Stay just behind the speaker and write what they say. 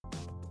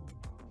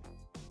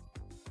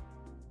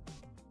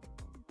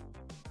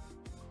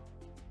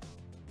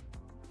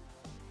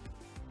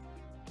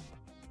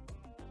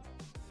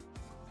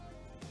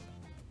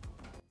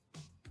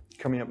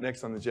Coming up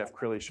next on the Jeff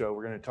Crilley Show,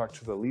 we're going to talk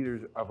to the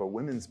leader of a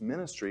women's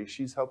ministry.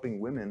 She's helping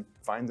women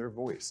find their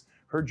voice.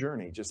 Her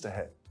journey just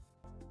ahead.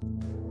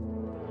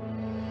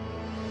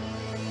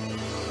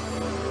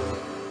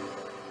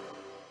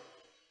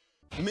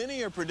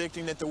 Many are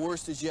predicting that the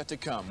worst is yet to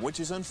come,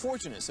 which is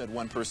unfortunate, said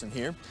one person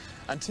here.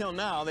 Until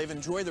now, they've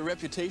enjoyed the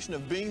reputation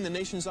of being the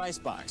nation's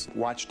icebox.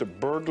 Watched a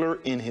burglar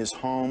in his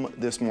home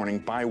this morning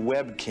by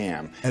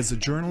webcam. As a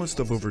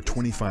journalist of over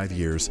 25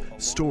 years,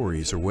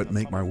 stories are what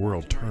make my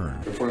world turn.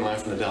 Reporting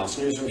live from the Dallas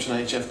newsroom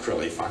tonight, Jeff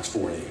Crilley, Fox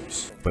 4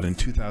 News. But in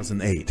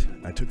 2008,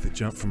 I took the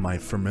jump from my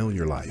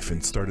familiar life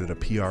and started a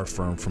PR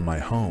firm from my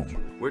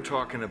home. We're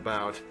talking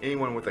about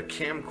anyone with a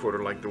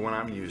camcorder like the one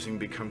I'm using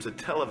becomes a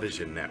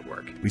television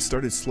network. We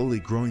started slowly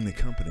growing the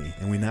company,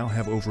 and we now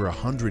have over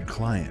 100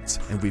 clients,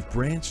 and we've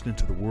branched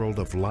into the world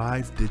of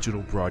live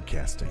digital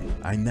broadcasting.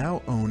 I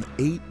now own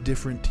 8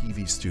 different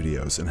TV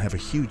studios and have a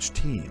huge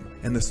team,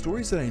 and the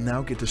stories that I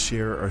now get to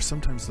share are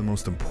sometimes the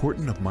most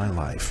important of my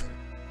life.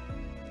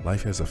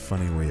 Life has a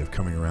funny way of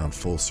coming around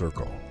full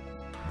circle.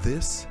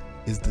 This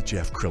is the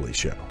Jeff Crilley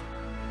Show.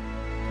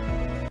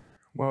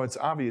 Well, it's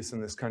obvious in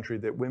this country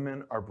that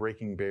women are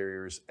breaking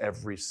barriers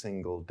every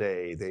single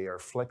day. They are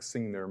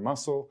flexing their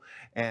muscle,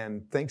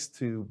 and thanks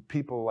to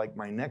people like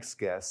my next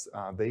guest,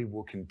 they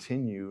will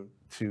continue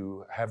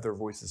to have their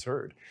voices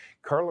heard.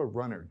 Karla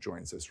Runner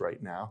joins us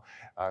right now.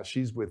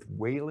 She's with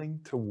Wailing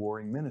to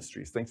Warring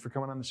Ministries. Thanks for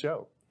coming on the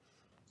show.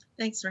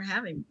 Thanks for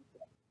having me.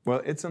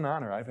 Well, it's an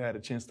honor. I've had a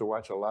chance to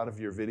watch a lot of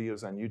your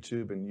videos on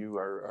YouTube, and you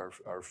are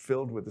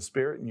filled with the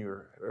Spirit, and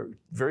you're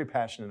very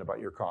passionate about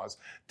your cause.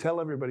 Tell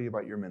everybody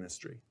about your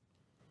ministry.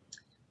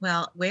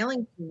 Well,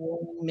 Wailing to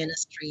Warring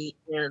Ministry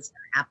is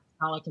an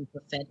apostolic and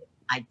prophetic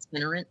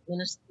itinerant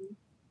ministry.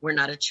 We're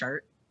not a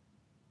church,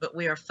 but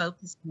we are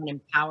focused on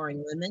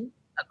empowering women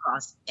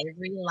across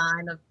every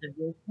line of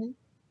division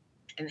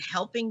and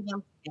helping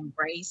them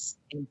embrace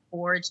and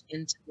forge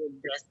into their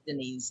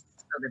destinies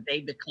so that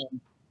they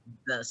become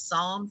the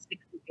Psalm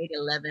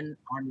 68:11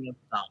 army of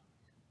God.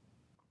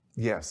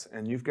 Yes,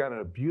 and you've got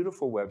a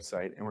beautiful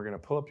website, and we're going to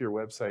pull up your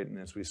website, and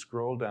as we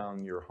scroll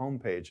down your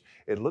homepage,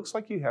 it looks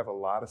like you have a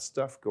lot of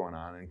stuff going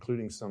on,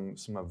 including some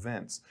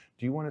events.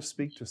 Do you want to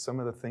speak to some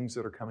of the things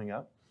that are coming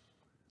up?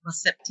 Well,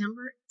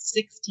 September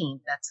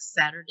 16th, that's a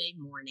Saturday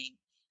morning,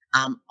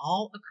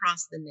 all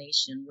across the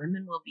nation,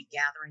 women will be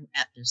gathering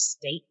at their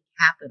state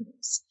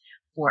capitals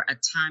for a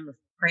time of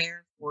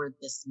prayer for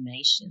this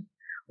nation.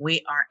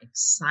 We are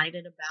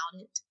excited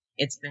about it.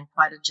 It's been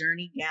quite a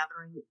journey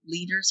gathering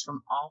leaders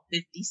from all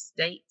 50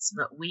 states,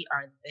 but we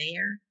are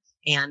there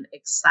and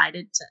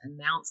excited to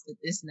announce that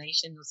this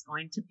nation is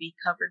going to be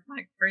covered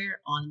by prayer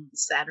on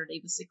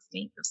Saturday, the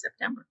 16th of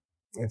September.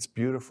 It's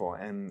beautiful.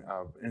 And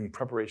in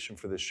preparation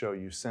for this show,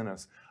 you sent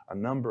us a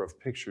number of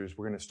pictures.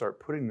 We're going to start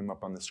putting them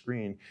up on the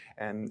screen.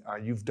 And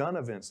you've done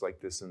events like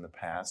this in the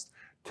past.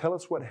 Tell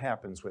us what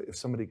happens if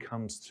somebody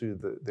comes to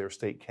their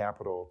state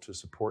capital to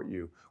support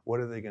you. What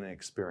are they going to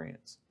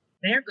experience?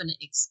 They're going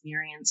to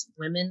experience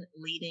women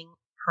leading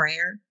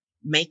prayer,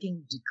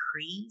 making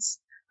decrees,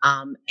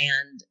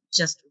 and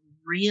just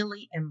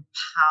really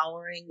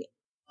empowering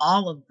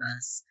all of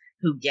us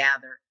who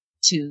gather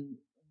to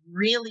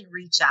really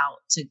reach out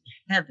to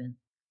heaven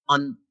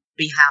on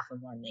behalf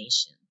of our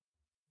nation.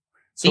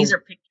 So, these are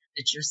pictures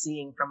that you're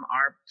seeing from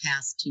our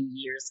past 2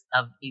 years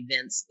of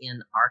events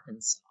in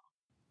Arkansas.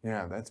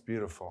 Yeah, that's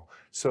beautiful.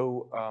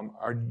 So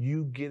are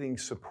you getting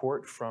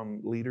support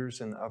from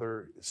leaders in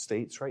other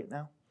states right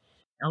now?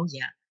 Oh,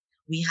 yeah.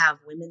 We have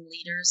women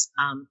leaders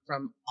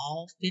from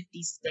all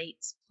 50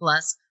 states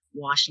plus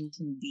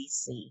Washington,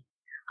 D.C.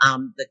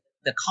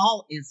 The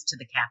call is to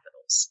the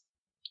capitals.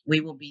 We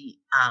will be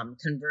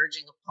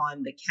converging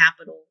upon the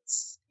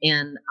capitals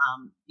in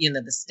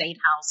the state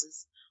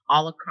houses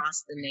all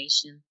across the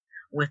nation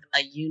with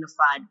a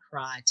unified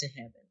cry to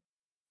heaven.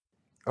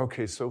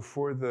 Okay, so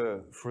for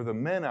the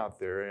men out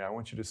there, and I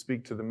want you to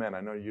speak to the men.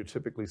 I know you're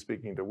typically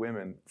speaking to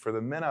women. For the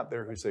men out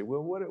there who say,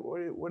 well,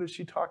 what is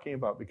she talking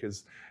about?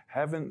 Because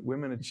haven't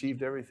women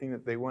achieved everything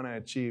that they want to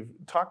achieve?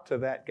 Talk to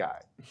that guy.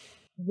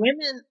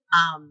 Women,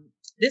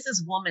 this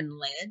is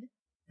woman-led,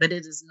 but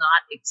it is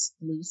not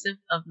exclusive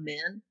of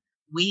men.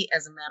 We,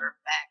 as a matter of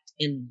fact,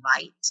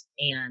 invite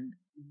and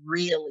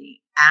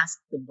really ask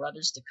the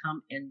brothers to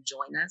come and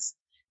join us,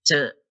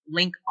 to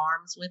link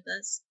arms with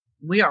us.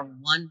 We are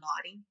one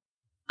body.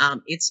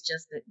 It's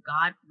just that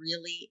God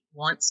really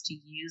wants to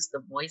use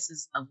the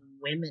voices of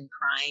women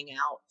crying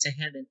out to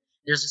heaven.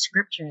 There's a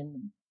scripture in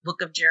the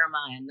book of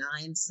Jeremiah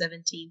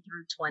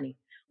 9:17-20,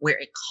 where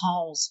it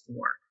calls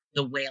for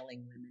the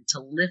wailing women to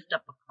lift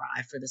up a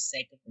cry for the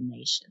sake of the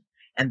nation.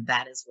 And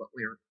that is what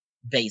we're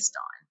based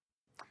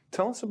on.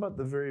 Tell us about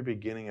the very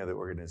beginning of the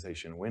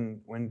organization.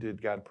 When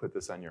did God put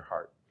this on your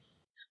heart?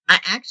 I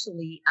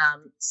actually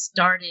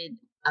started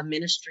a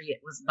ministry.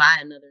 It was by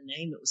another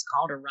name. It was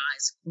called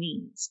Arise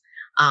Queens.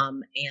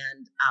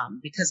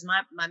 Because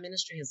my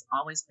ministry has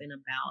always been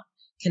about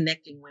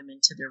connecting women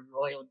to their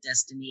royal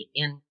destiny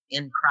in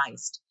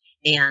Christ.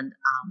 And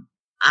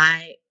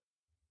I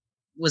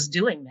was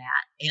doing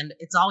that. And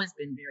it's always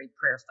been very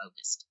prayer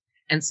focused.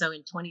 And so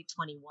in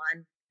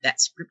 2021, that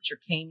scripture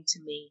came to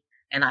me,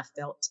 and I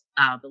felt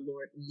the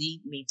Lord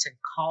lead me to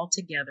call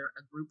together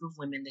a group of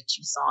women that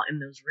you saw in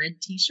those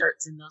red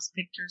T-shirts in those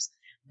pictures.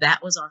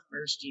 That was our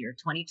first year,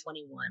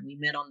 2021. We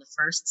met on the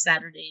first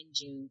Saturday in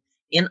June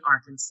in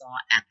Arkansas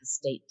at the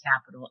state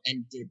capitol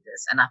and did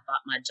this. And I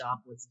thought my job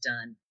was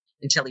done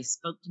until he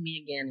spoke to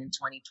me again in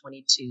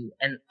 2022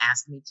 and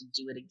asked me to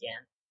do it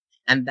again.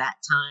 And that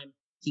time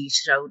he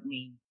showed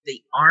me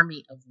the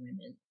army of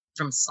women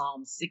from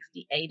Psalm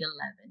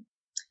 68:11.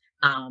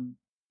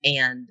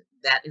 And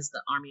that is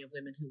the army of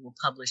women who will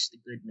publish the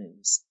good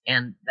news.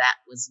 And that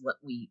was what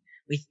we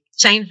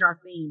changed our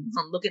theme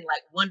from looking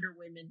like Wonder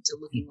Women to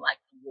looking like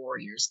the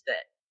warriors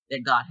that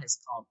God has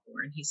called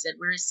for. And he said,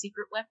 we're a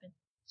secret weapon.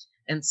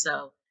 And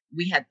so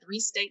we had 3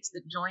 states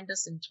that joined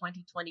us in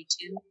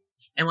 2022.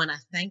 And when I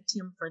thanked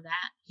him for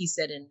that, he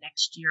said in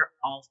next year,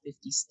 all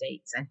 50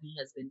 states. And he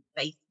has been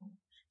faithful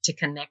to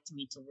connect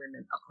me to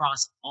women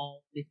across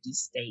all 50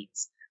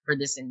 states for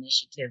this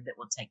initiative that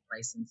will take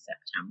place in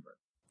September.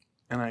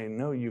 And I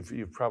know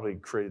you've probably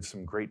created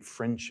some great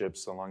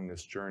friendships along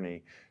this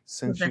journey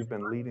since you've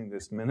been leading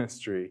this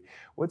ministry.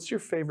 What's your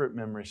favorite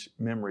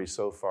memory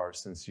so far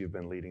since you've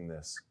been leading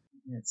this?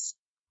 Yes.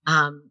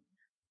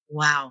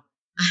 Wow.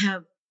 I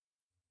have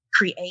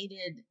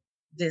created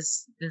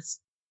this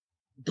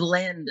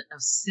blend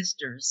of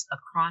sisters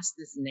across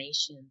this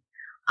nation.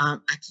 I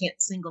can't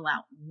single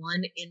out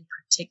one in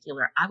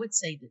particular. I would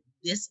say that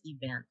this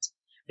event,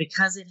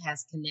 because it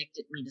has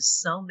connected me to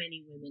so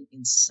many women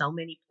in so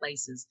many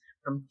places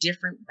from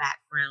different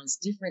backgrounds,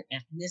 different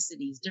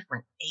ethnicities,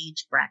 different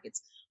age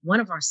brackets. One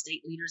of our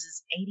state leaders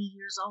is 80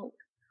 years old.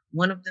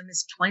 One of them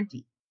is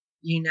 20,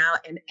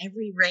 and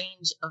every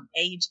range of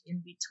age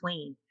in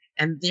between.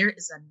 And there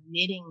is a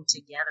knitting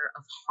together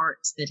of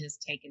hearts that has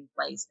taken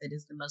place that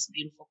is the most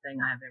beautiful thing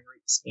I have ever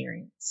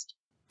experienced.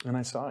 And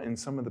I saw in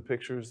some of the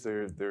pictures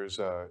there's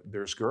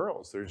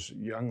girls, there's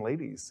young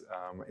ladies.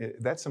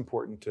 That's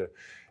important to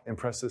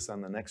impress this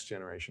on the next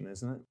generation,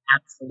 isn't it?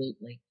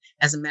 Absolutely.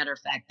 As a matter of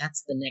fact,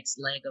 that's the next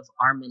leg of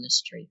our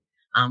ministry.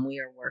 We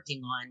are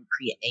working on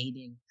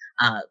creating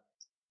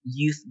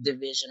youth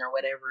division or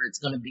whatever it's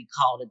going to be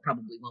called. It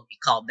probably won't be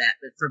called that,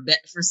 but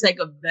for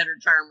sake of a better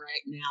term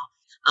right now,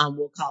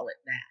 we'll call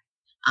it that.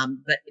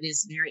 But it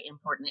is very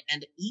important.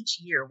 And each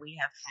year we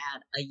have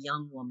had a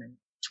young woman,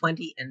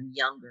 20 and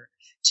younger,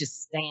 to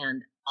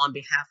stand on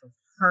behalf of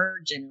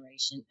her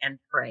generation and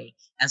pray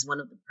as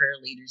one of the prayer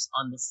leaders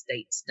on the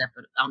steps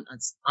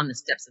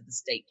of the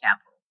state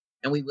capitol.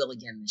 And we will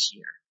again this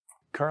year.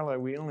 Karla,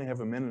 we only have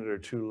a minute or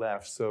 2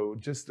 left, so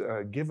just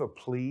give a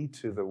plea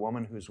to the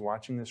woman who's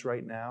watching this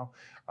right now.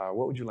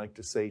 What would you like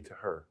to say to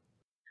her?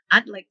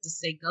 I'd like to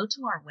say go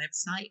to our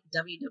website,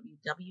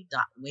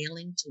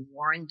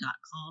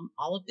 www.wailingtowarring.com.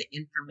 All of the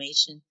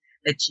information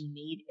that you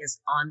need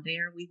is on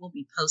there. We will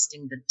be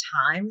posting the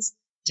times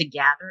to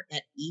gather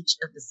at each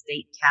of the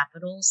state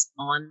capitals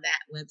on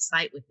that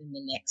website within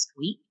the next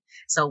week.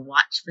 So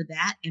watch for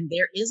that. And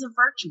there is a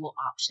virtual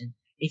option.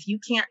 If you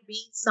can't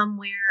be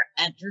somewhere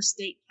at your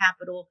state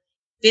capital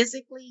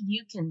physically,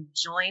 you can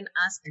join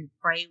us and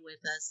pray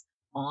with us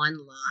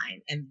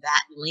online. And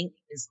that link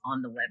is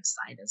on the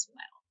website as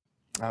well.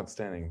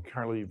 Outstanding.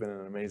 Karla, you've been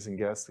an amazing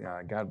guest.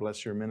 God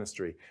bless your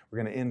ministry. We're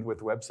going to end with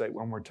the website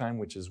one more time,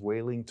 which is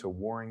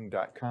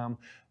wailingtowarring.com.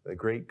 The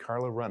great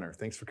Karla Runner.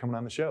 Thanks for coming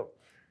on the show.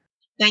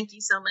 Thank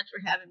you so much for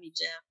having me,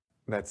 Jeff.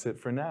 That's it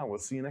for now. We'll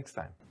see you next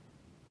time.